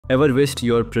Ever wished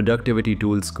your productivity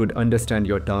tools could understand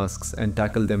your tasks and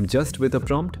tackle them just with a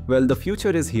prompt? Well, the future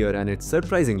is here and it's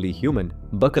surprisingly human.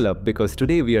 Buckle up because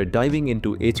today we are diving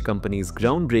into H Company's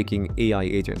groundbreaking AI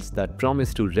agents that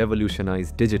promise to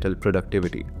revolutionize digital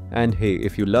productivity. And hey,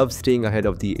 if you love staying ahead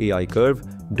of the AI curve,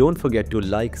 don't forget to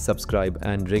like, subscribe,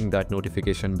 and ring that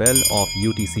notification bell of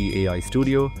UTC AI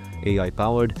Studio,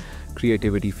 AI-powered,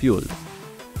 creativity-fueled.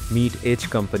 Meet H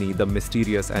Company, the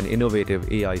mysterious and innovative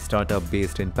AI startup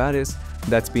based in Paris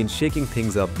that's been shaking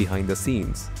things up behind the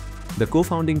scenes. The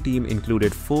co-founding team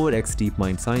included 4x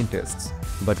DeepMind scientists,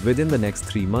 but within the next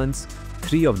 3 months,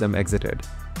 3 of them exited,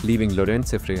 leaving Laurent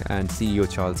Siffre and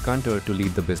CEO Charles Cantor to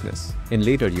lead the business. In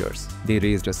later years, they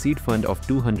raised a seed fund of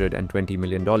 $220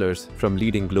 million from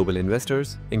leading global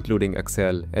investors, including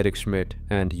Axel, Eric Schmidt,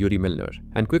 and Yuri Milner,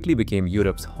 and quickly became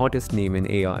Europe's hottest name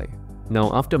in AI. Now,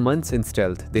 after months in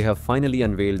stealth, they have finally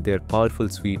unveiled their powerful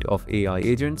suite of AI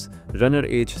agents, Runner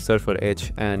H, Surfer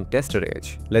H, and Tester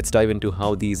H. Let's dive into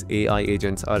how these AI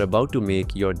agents are about to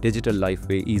make your digital life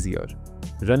way easier.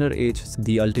 Runner H,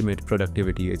 the ultimate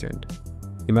productivity agent.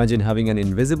 Imagine having an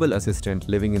invisible assistant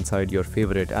living inside your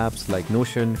favorite apps like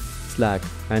Notion, Slack,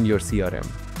 and your CRM.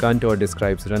 Cantor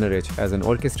describes Runner H as an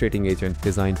orchestrating agent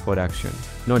designed for action,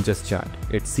 not just chat.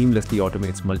 It seamlessly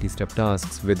automates multi-step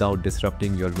tasks without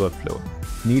disrupting your workflow.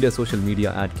 Need a social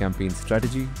media ad campaign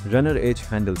strategy? Runner H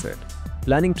handles it.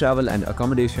 Planning travel and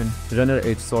accommodation? Runner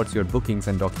H sorts your bookings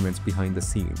and documents behind the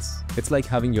scenes. It's like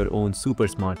having your own super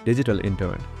smart digital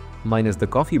intern, minus the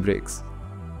coffee breaks.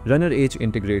 Runner H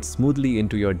integrates smoothly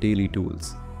into your daily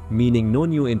tools, meaning no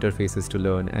new interfaces to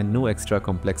learn and no extra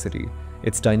complexity.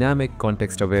 It's dynamic,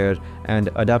 context-aware, and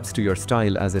adapts to your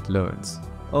style as it learns.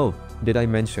 Oh, did I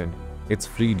mention? It's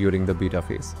free during the beta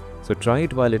phase, so try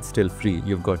it while it's still free.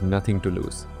 You've got nothing to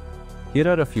lose. Here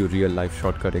are a few real-life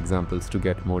shortcut examples to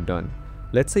get more done.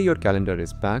 Let's say your calendar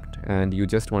is packed and you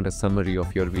just want a summary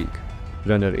of your week.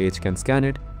 Runner H can scan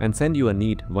it and send you a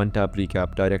neat one-tap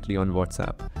recap directly on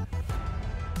WhatsApp.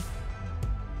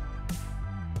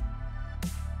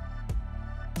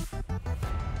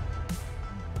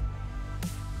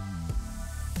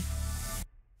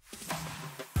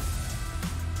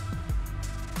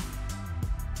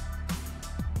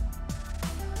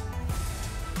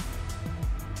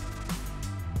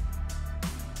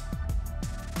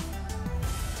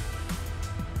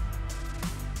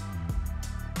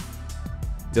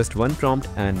 Just one prompt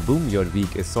and boom, your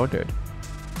week is sorted.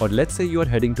 Or let's say you're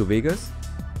heading to Vegas?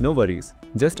 No worries,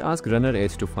 just ask Runner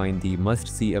H to find the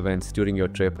must-see events during your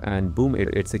trip and boom,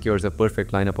 it secures a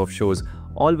perfect lineup of shows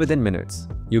all within minutes.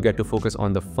 You get to focus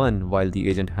on the fun while the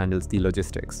agent handles the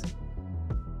logistics.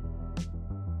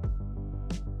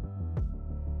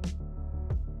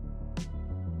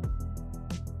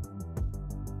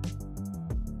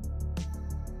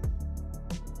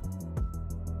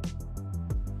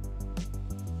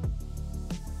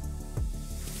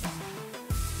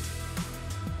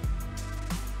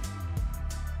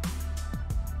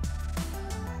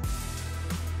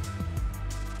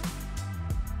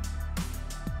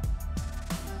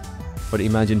 Or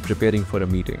imagine preparing for a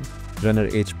meeting. Runner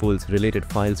H pulls related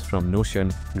files from Notion,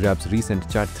 grabs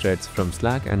recent chat threads from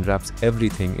Slack, and wraps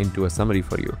everything into a summary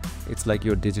for you. It's like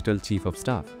your digital chief of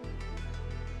staff.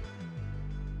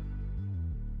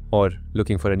 Or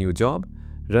looking for a new job?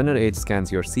 Runner H scans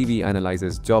your CV,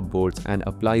 analyzes job boards, and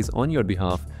applies on your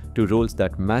behalf to roles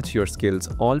that match your skills,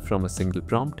 all from a single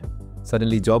prompt.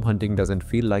 Suddenly, job hunting doesn't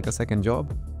feel like a second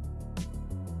job.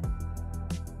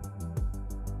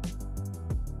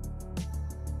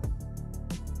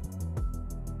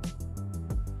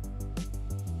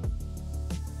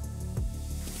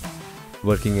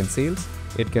 Working in sales?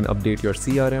 It can update your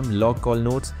CRM, log call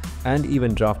notes, and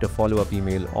even draft a follow-up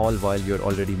email, all while you're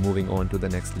already moving on to the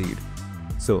next lead.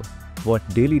 So, what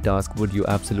daily task would you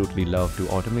absolutely love to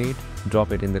automate?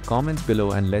 Drop it in the comments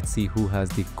below and let's see who has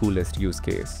the coolest use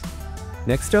case.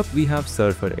 Next up, we have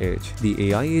Surfer H, the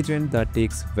AI agent that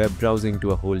takes web browsing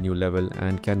to a whole new level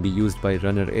and can be used by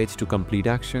Runner H to complete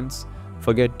actions.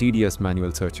 Forget tedious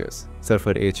manual searches.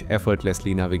 Surfer H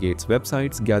effortlessly navigates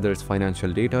websites, gathers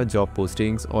financial data, job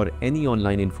postings, or any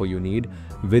online info you need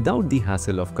without the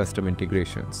hassle of custom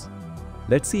integrations.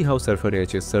 Let's see how Surfer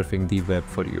H is surfing the web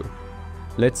for you.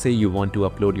 Let's say you want to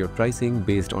upload your pricing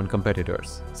based on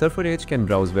competitors. Surfer H can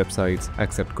browse websites,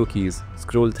 accept cookies,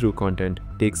 scroll through content,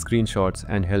 take screenshots,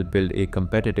 and help build a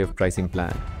competitive pricing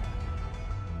plan.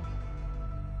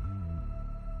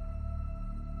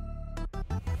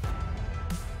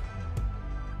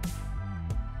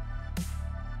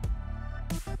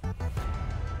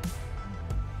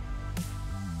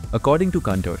 According to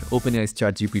Cantor, OpenAI's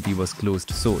ChatGPT was closed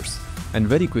source, and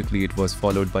very quickly it was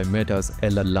followed by Meta's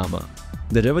LLama.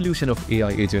 The revolution of AI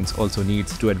agents also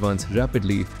needs to advance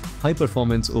rapidly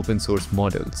high-performance open-source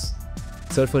models.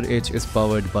 Surfer H is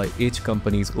powered by H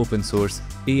Company's open-source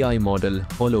AI model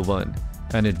HoloOne,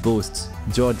 and it boasts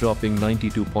jaw-dropping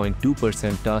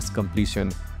 92.2% task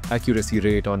completion accuracy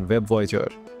rate on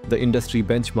WebVoyager, the industry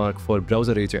benchmark for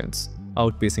browser agents,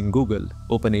 outpacing Google,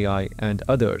 OpenAI, and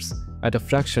others at a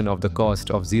fraction of the cost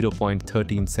of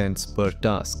 0.13 cents per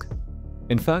task.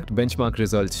 In fact, benchmark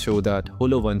results show that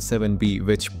HoloOne 7B,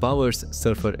 which powers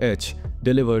Surfer H,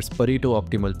 delivers Pareto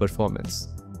optimal performance,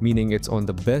 meaning it's on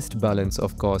the best balance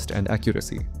of cost and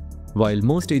accuracy. While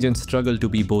most agents struggle to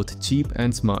be both cheap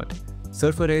and smart,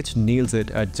 Surfer H nails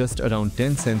it at just around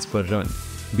 10 cents per run,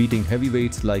 beating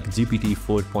heavyweights like GPT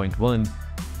 4.1,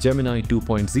 Gemini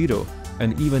 2.0,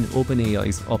 and even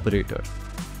OpenAI's Operator.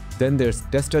 Then there's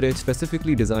Tester H,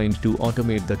 specifically designed to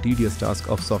automate the tedious task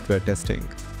of software testing.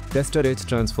 Tester H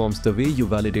transforms the way you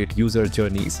validate user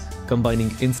journeys,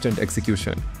 combining instant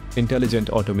execution, intelligent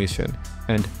automation,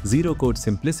 and zero-code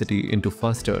simplicity into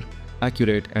faster,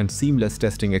 accurate, and seamless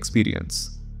testing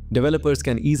experience. Developers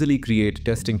can easily create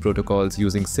testing protocols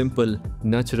using simple,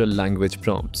 natural language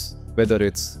prompts. Whether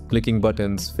it's clicking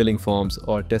buttons, filling forms,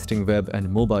 or testing web and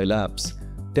mobile apps,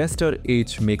 Tester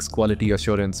H makes quality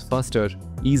assurance faster,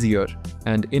 easier,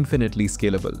 and infinitely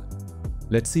scalable.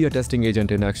 Let's see a testing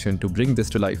agent in action to bring this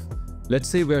to life. Let's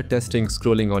say we're testing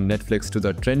scrolling on Netflix to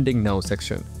the Trending Now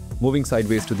section, moving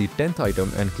sideways to the 10th item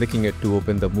and clicking it to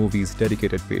open the movie's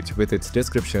dedicated page with its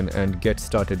description and Get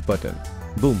Started button.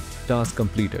 Boom, task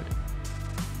completed.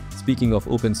 Speaking of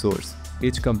open source,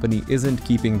 H Company isn't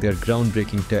keeping their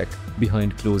groundbreaking tech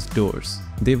behind closed doors.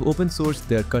 They've open sourced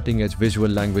their cutting-edge visual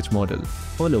language model,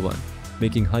 HoloOne,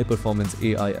 making high-performance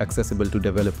AI accessible to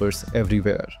developers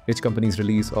everywhere. H Company's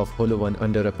release of HoloOne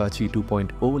under Apache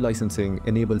 2.0 licensing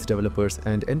enables developers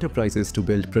and enterprises to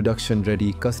build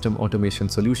production-ready custom automation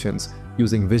solutions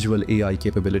using visual AI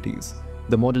capabilities.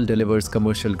 The model delivers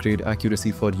commercial-grade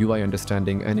accuracy for UI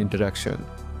understanding and interaction.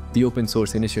 The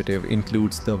open-source initiative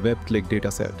includes the WebClick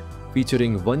dataset,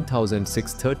 featuring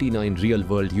 1,639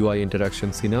 real-world UI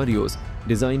interaction scenarios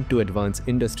designed to advance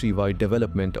industry-wide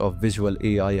development of visual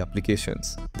AI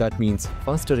applications. That means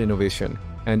faster innovation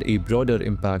and a broader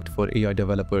impact for AI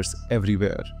developers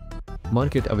everywhere.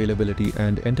 Market availability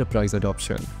and enterprise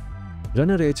adoption.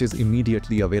 Runner H is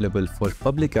immediately available for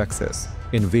public access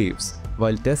in waves,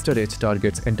 while Tester H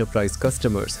targets enterprise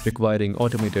customers requiring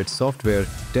automated software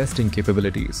testing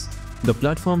capabilities. The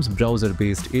platform's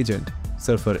browser-based agent,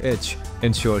 Surfer H,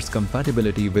 ensures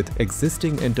compatibility with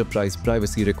existing enterprise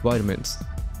privacy requirements,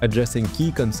 addressing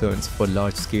key concerns for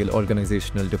large-scale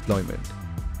organizational deployment.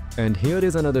 And here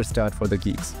is another stat for the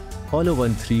geeks.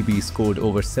 HoloOne 3B scored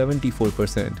over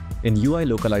 74% in UI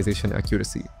localization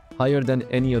accuracy, higher than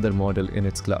any other model in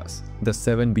its class. The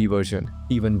 7B version,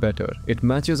 even better. It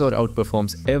matches or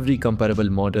outperforms every comparable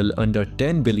model under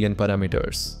 10 billion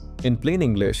parameters. In plain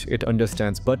English, it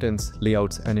understands buttons,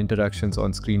 layouts, and interactions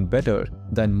on screen better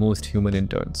than most human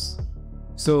interns.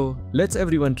 So, let's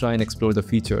everyone try and explore the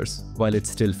features while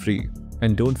it's still free.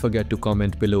 And don't forget to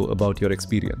comment below about your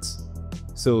experience.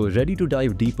 So, ready to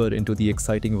dive deeper into the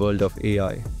exciting world of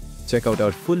AI? Check out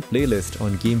our full playlist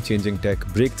on game-changing tech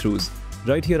breakthroughs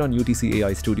right here on UTC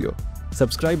AI Studio.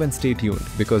 Subscribe and stay tuned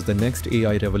because the next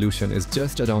AI revolution is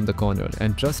just around the corner,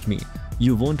 and trust me,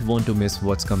 you won't want to miss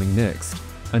what's coming next.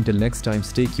 Until next time,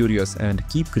 stay curious and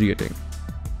keep creating.